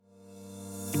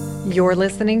You're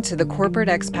listening to the Corporate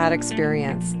Expat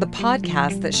Experience, the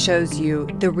podcast that shows you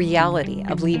the reality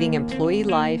of leaving employee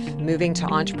life, moving to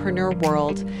entrepreneur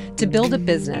world, to build a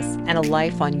business and a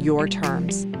life on your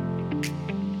terms.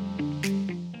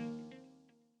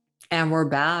 And we're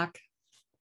back.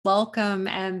 Welcome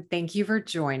and thank you for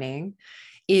joining.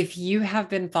 If you have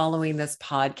been following this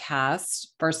podcast,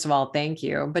 first of all, thank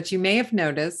you. But you may have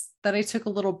noticed that I took a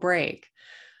little break.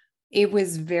 It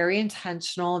was very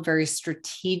intentional, a very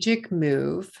strategic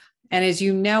move. And as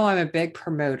you know, I'm a big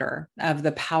promoter of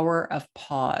the power of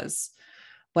pause,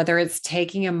 whether it's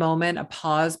taking a moment, a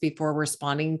pause before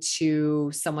responding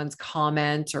to someone's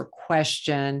comment or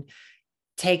question,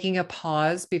 taking a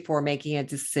pause before making a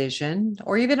decision,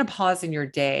 or even a pause in your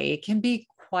day. It can be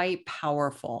quite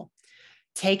powerful.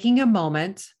 Taking a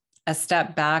moment, a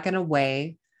step back and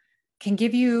away, can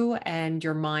give you and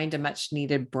your mind a much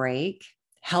needed break,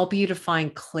 help you to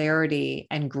find clarity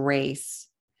and grace,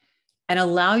 and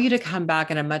allow you to come back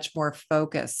in a much more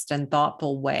focused and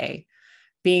thoughtful way,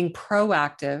 being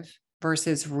proactive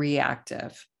versus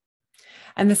reactive.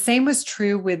 And the same was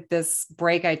true with this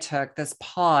break I took, this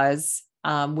pause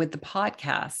with the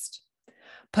podcast.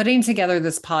 Putting together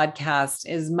this podcast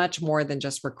is much more than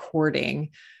just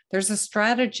recording. There's a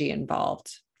strategy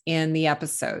involved in the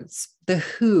episodes. The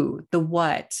who, the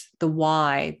what, the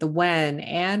why, the when,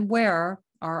 and where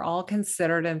are all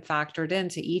considered and factored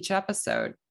into each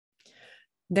episode.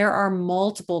 There are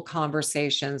multiple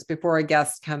conversations before a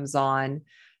guest comes on.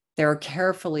 There are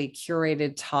carefully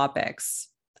curated topics,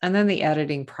 and then the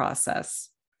editing process.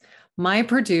 My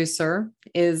producer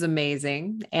is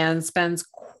amazing and spends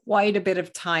quite a bit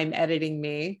of time editing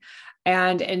me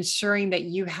and ensuring that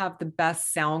you have the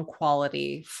best sound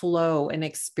quality, flow, and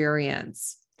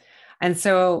experience. And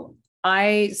so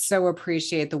I so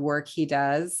appreciate the work he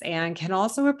does and can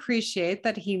also appreciate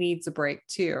that he needs a break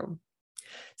too.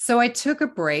 So I took a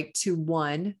break to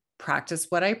one, practice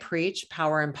what I preach,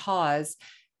 power and pause.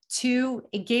 Two,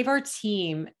 it gave our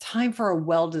team time for a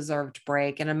well-deserved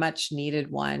break and a much needed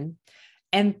one.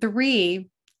 And three,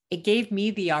 it gave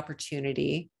me the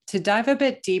opportunity to dive a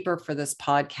bit deeper for this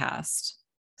podcast.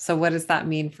 So what does that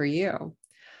mean for you?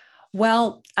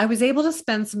 Well, I was able to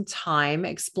spend some time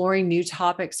exploring new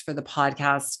topics for the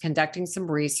podcast, conducting some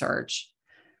research,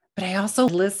 but I also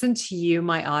listened to you,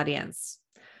 my audience.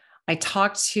 I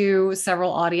talked to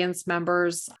several audience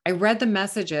members. I read the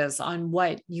messages on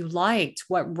what you liked,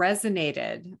 what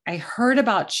resonated. I heard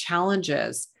about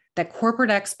challenges that corporate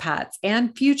expats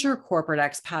and future corporate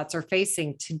expats are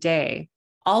facing today.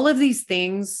 All of these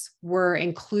things were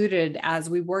included as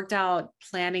we worked out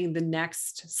planning the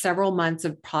next several months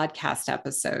of podcast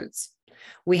episodes.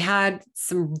 We had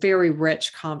some very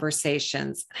rich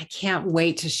conversations. I can't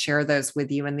wait to share those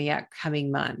with you in the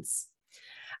upcoming months.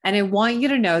 And I want you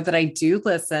to know that I do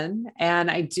listen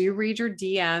and I do read your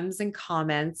DMs and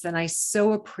comments, and I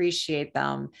so appreciate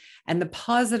them and the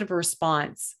positive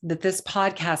response that this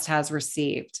podcast has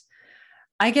received.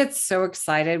 I get so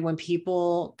excited when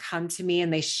people come to me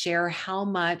and they share how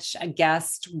much a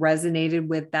guest resonated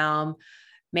with them.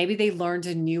 Maybe they learned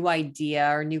a new idea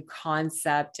or new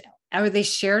concept, or they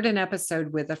shared an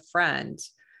episode with a friend.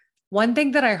 One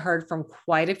thing that I heard from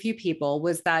quite a few people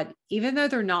was that even though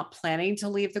they're not planning to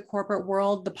leave the corporate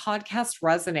world, the podcast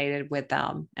resonated with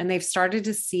them and they've started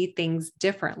to see things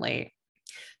differently.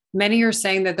 Many are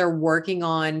saying that they're working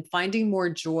on finding more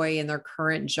joy in their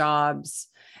current jobs,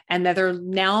 and that they're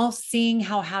now seeing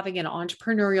how having an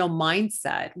entrepreneurial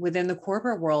mindset within the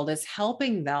corporate world is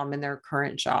helping them in their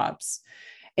current jobs.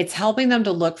 It's helping them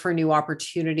to look for new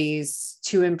opportunities,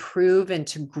 to improve and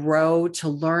to grow, to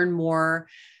learn more.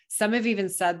 Some have even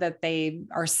said that they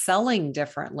are selling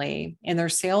differently in their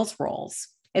sales roles.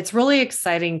 It's really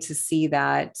exciting to see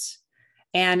that.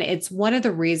 And it's one of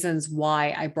the reasons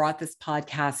why I brought this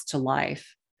podcast to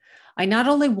life. I not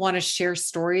only want to share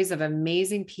stories of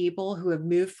amazing people who have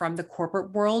moved from the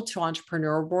corporate world to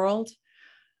entrepreneur world,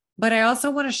 but I also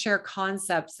want to share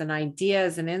concepts and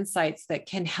ideas and insights that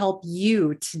can help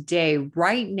you today,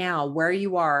 right now, where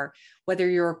you are, whether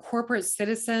you're a corporate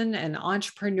citizen, an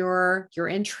entrepreneur, you're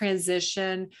in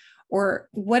transition, or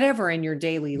whatever in your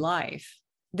daily life.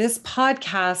 This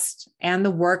podcast and the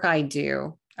work I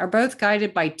do are both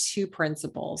guided by two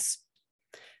principles.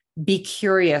 Be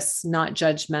curious, not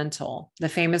judgmental, the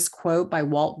famous quote by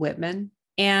Walt Whitman.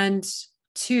 And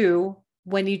two,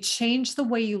 when you change the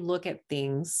way you look at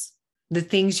things, the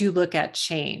things you look at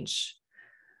change.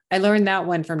 I learned that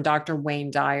one from Dr.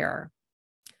 Wayne Dyer.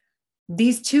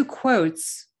 These two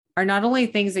quotes are not only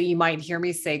things that you might hear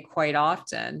me say quite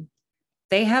often,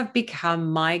 they have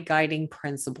become my guiding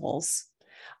principles.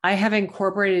 I have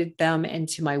incorporated them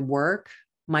into my work,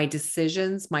 my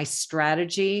decisions, my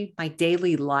strategy, my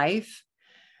daily life.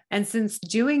 And since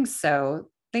doing so,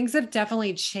 things have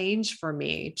definitely changed for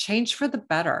me, changed for the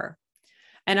better.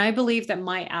 And I believe that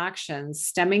my actions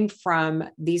stemming from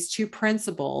these two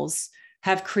principles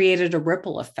have created a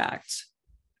ripple effect.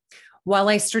 While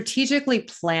I strategically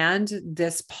planned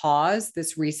this pause,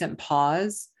 this recent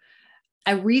pause,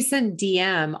 a recent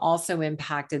DM also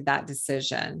impacted that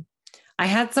decision. I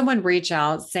had someone reach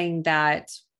out saying that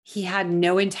he had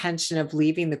no intention of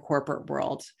leaving the corporate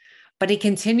world, but he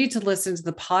continued to listen to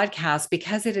the podcast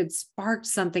because it had sparked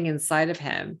something inside of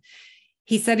him.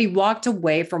 He said he walked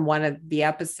away from one of the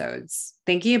episodes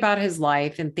thinking about his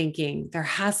life and thinking there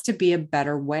has to be a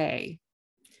better way.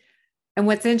 And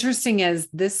what's interesting is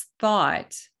this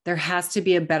thought, there has to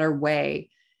be a better way,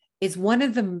 is one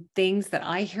of the things that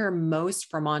I hear most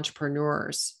from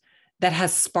entrepreneurs that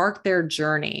has sparked their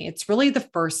journey. It's really the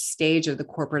first stage of the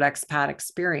corporate expat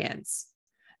experience.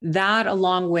 That,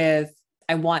 along with,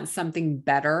 I want something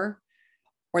better,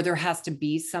 or there has to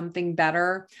be something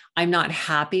better. I'm not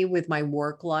happy with my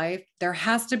work life. There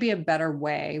has to be a better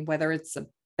way, whether it's a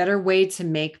better way to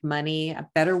make money, a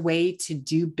better way to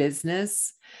do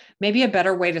business, maybe a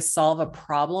better way to solve a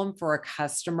problem for a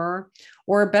customer,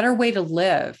 or a better way to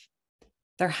live.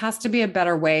 There has to be a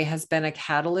better way has been a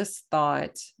catalyst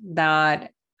thought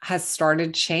that has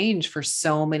started change for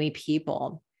so many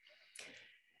people.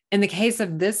 In the case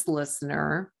of this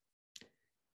listener,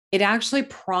 it actually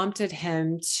prompted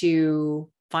him to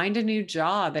find a new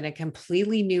job in a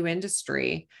completely new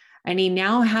industry. And he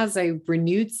now has a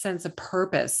renewed sense of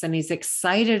purpose and he's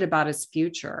excited about his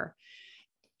future.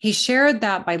 He shared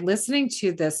that by listening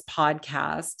to this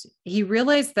podcast, he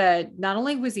realized that not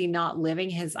only was he not living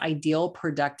his ideal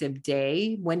productive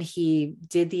day when he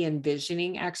did the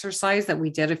envisioning exercise that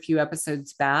we did a few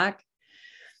episodes back,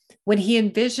 when he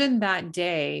envisioned that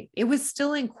day, it was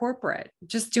still in corporate,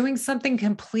 just doing something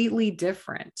completely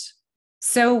different.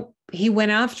 So he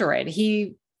went after it.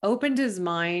 He opened his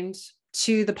mind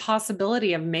to the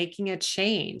possibility of making a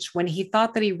change when he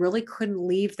thought that he really couldn't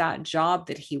leave that job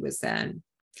that he was in.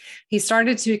 He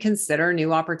started to consider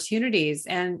new opportunities,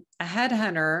 and a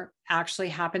headhunter actually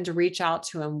happened to reach out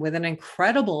to him with an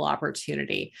incredible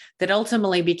opportunity that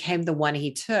ultimately became the one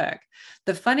he took.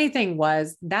 The funny thing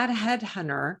was that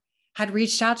headhunter had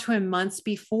reached out to him months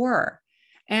before,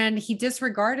 and he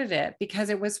disregarded it because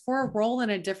it was for a role in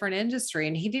a different industry,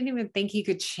 and he didn't even think he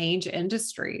could change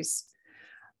industries.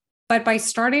 But by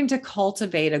starting to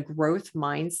cultivate a growth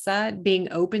mindset, being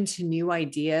open to new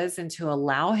ideas and to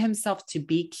allow himself to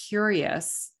be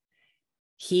curious,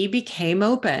 he became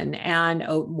open and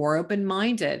more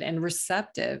open-minded and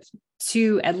receptive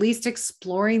to at least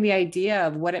exploring the idea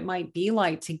of what it might be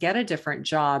like to get a different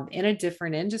job in a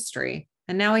different industry.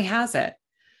 And now he has it.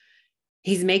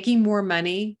 He's making more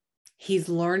money. He's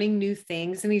learning new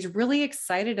things, and he's really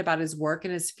excited about his work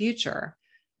and his future.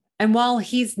 And while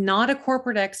he's not a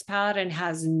corporate expat and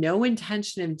has no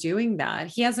intention of doing that,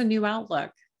 he has a new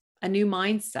outlook, a new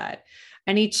mindset,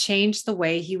 and he changed the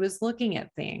way he was looking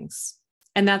at things.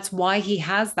 And that's why he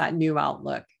has that new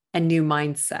outlook and new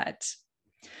mindset.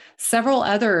 Several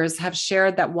others have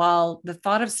shared that while the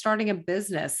thought of starting a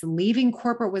business and leaving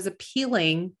corporate was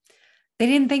appealing, they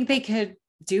didn't think they could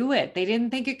do it. They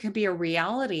didn't think it could be a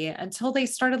reality until they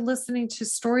started listening to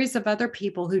stories of other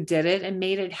people who did it and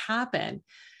made it happen.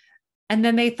 And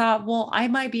then they thought, well, I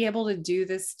might be able to do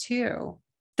this too.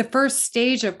 The first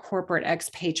stage of corporate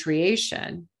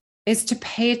expatriation is to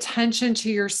pay attention to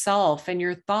yourself and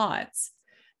your thoughts.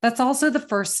 That's also the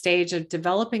first stage of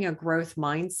developing a growth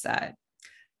mindset.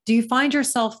 Do you find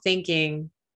yourself thinking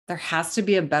there has to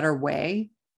be a better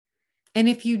way? And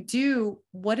if you do,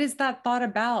 what is that thought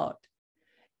about?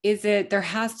 Is it there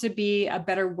has to be a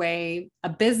better way, a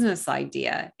business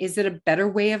idea? Is it a better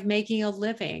way of making a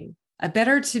living? A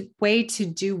better way to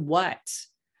do what?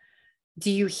 Do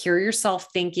you hear yourself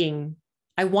thinking,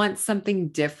 I want something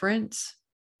different,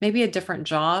 maybe a different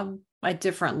job, a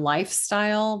different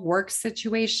lifestyle, work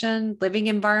situation, living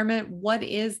environment? What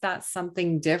is that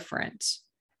something different?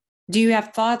 Do you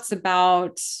have thoughts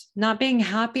about not being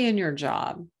happy in your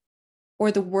job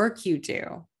or the work you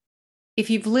do?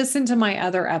 If you've listened to my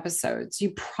other episodes,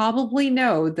 you probably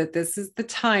know that this is the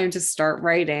time to start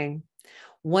writing.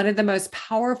 One of the most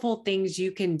powerful things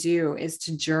you can do is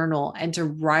to journal and to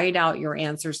write out your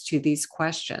answers to these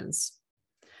questions.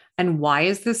 And why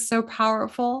is this so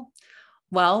powerful?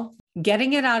 Well,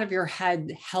 getting it out of your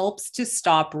head helps to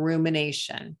stop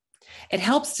rumination. It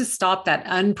helps to stop that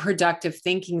unproductive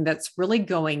thinking that's really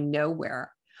going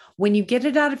nowhere. When you get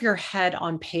it out of your head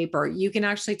on paper, you can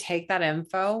actually take that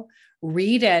info,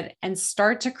 Read it and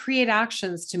start to create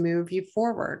actions to move you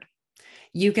forward.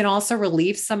 You can also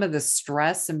relieve some of the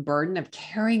stress and burden of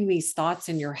carrying these thoughts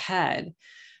in your head.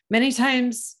 Many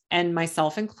times, and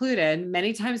myself included,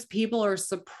 many times people are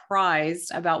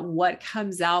surprised about what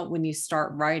comes out when you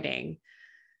start writing.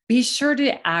 Be sure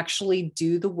to actually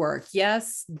do the work.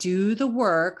 Yes, do the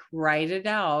work, write it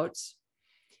out.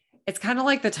 It's kind of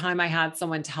like the time I had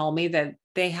someone tell me that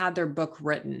they had their book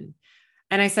written.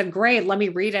 And I said, great, let me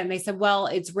read it. And they said, well,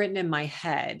 it's written in my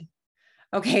head.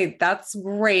 Okay, that's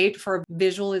great for a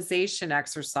visualization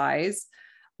exercise.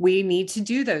 We need to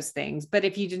do those things. But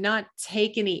if you do not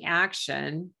take any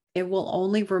action, it will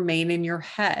only remain in your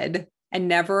head and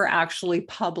never actually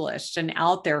published and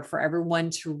out there for everyone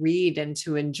to read and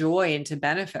to enjoy and to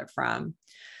benefit from.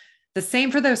 The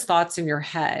same for those thoughts in your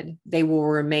head. They will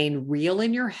remain real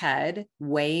in your head,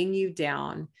 weighing you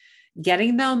down.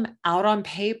 Getting them out on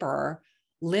paper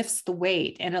lifts the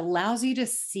weight and allows you to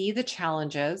see the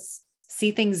challenges,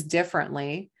 see things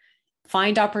differently,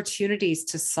 find opportunities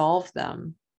to solve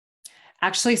them.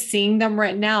 Actually, seeing them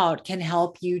written out can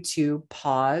help you to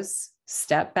pause,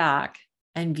 step back,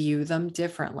 and view them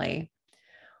differently,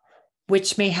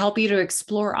 which may help you to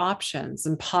explore options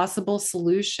and possible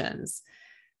solutions.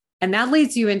 And that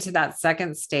leads you into that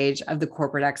second stage of the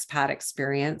corporate expat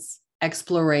experience,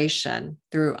 exploration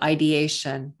through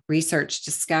ideation, research,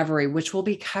 discovery, which we'll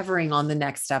be covering on the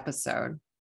next episode.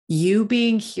 You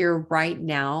being here right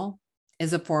now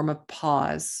is a form of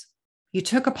pause. You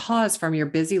took a pause from your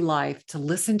busy life to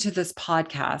listen to this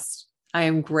podcast. I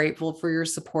am grateful for your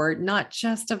support, not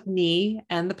just of me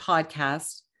and the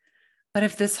podcast, but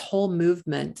of this whole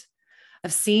movement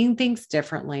of seeing things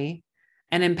differently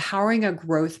and empowering a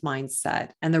growth mindset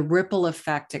and the ripple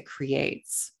effect it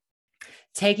creates.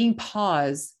 Taking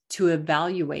pause to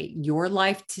evaluate your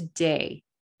life today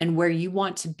and where you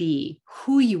want to be,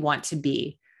 who you want to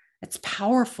be. It's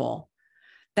powerful.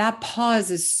 That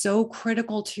pause is so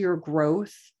critical to your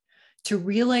growth, to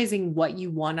realizing what you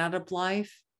want out of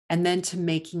life, and then to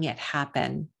making it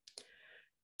happen.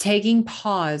 Taking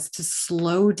pause to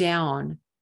slow down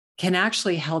can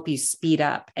actually help you speed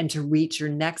up and to reach your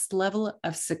next level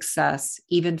of success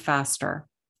even faster.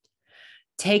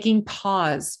 Taking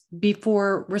pause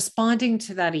before responding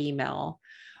to that email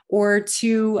or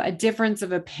to a difference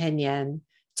of opinion,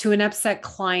 to an upset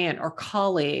client or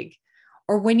colleague,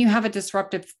 or when you have a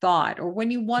disruptive thought, or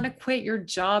when you want to quit your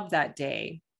job that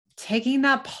day. Taking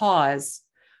that pause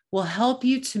will help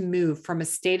you to move from a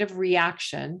state of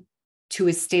reaction to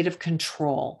a state of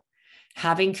control.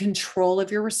 Having control of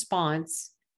your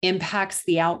response impacts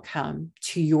the outcome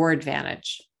to your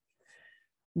advantage.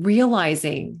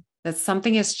 Realizing that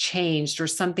something has changed or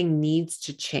something needs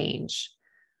to change.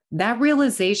 That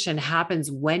realization happens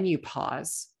when you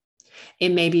pause. It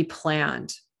may be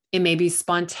planned. It may be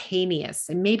spontaneous.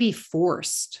 It may be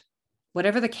forced.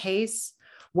 Whatever the case,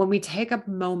 when we take a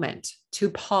moment to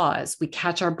pause, we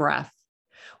catch our breath.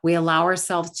 We allow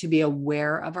ourselves to be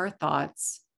aware of our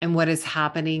thoughts and what is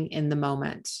happening in the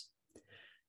moment.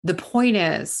 The point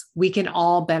is, we can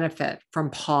all benefit from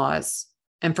pause.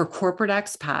 And for corporate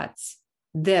expats,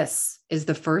 this is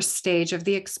the first stage of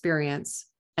the experience,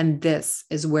 and this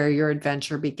is where your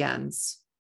adventure begins.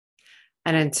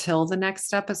 And until the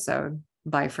next episode,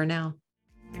 bye for now.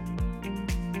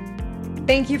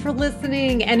 Thank you for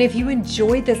listening. And if you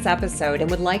enjoyed this episode and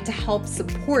would like to help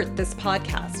support this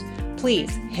podcast,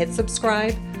 please hit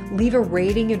subscribe, leave a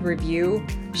rating and review,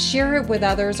 share it with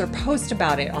others, or post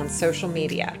about it on social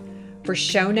media. For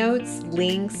show notes,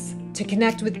 links, to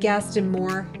connect with guests and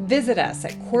more, visit us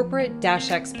at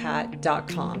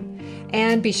corporate-expat.com.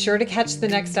 And be sure to catch the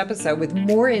next episode with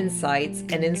more insights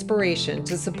and inspiration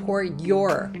to support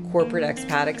your corporate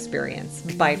expat experience.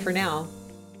 Bye for now.